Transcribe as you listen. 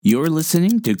You're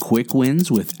listening to Quick Wins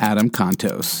with Adam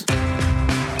Contos.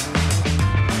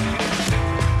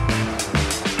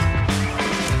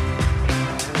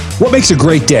 What makes a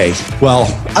great day? Well,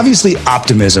 obviously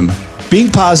optimism,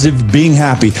 being positive, being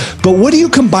happy. But what do you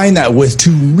combine that with to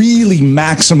really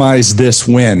maximize this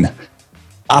win?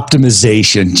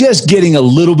 Optimization, just getting a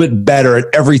little bit better at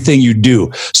everything you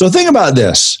do. So think about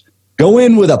this. Go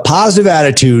in with a positive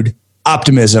attitude,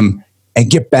 optimism, and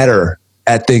get better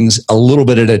at things a little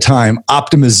bit at a time.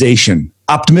 Optimization,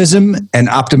 optimism and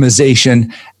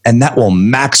optimization, and that will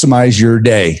maximize your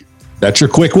day. That's your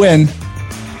quick win.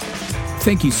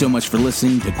 Thank you so much for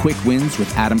listening to Quick Wins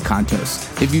with Adam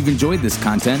Contos. If you've enjoyed this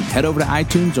content, head over to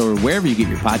iTunes or wherever you get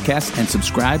your podcasts and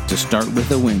subscribe to Start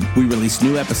With a Win. We release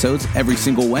new episodes every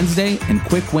single Wednesday and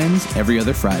Quick Wins every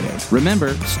other Friday.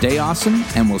 Remember, stay awesome,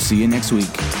 and we'll see you next week.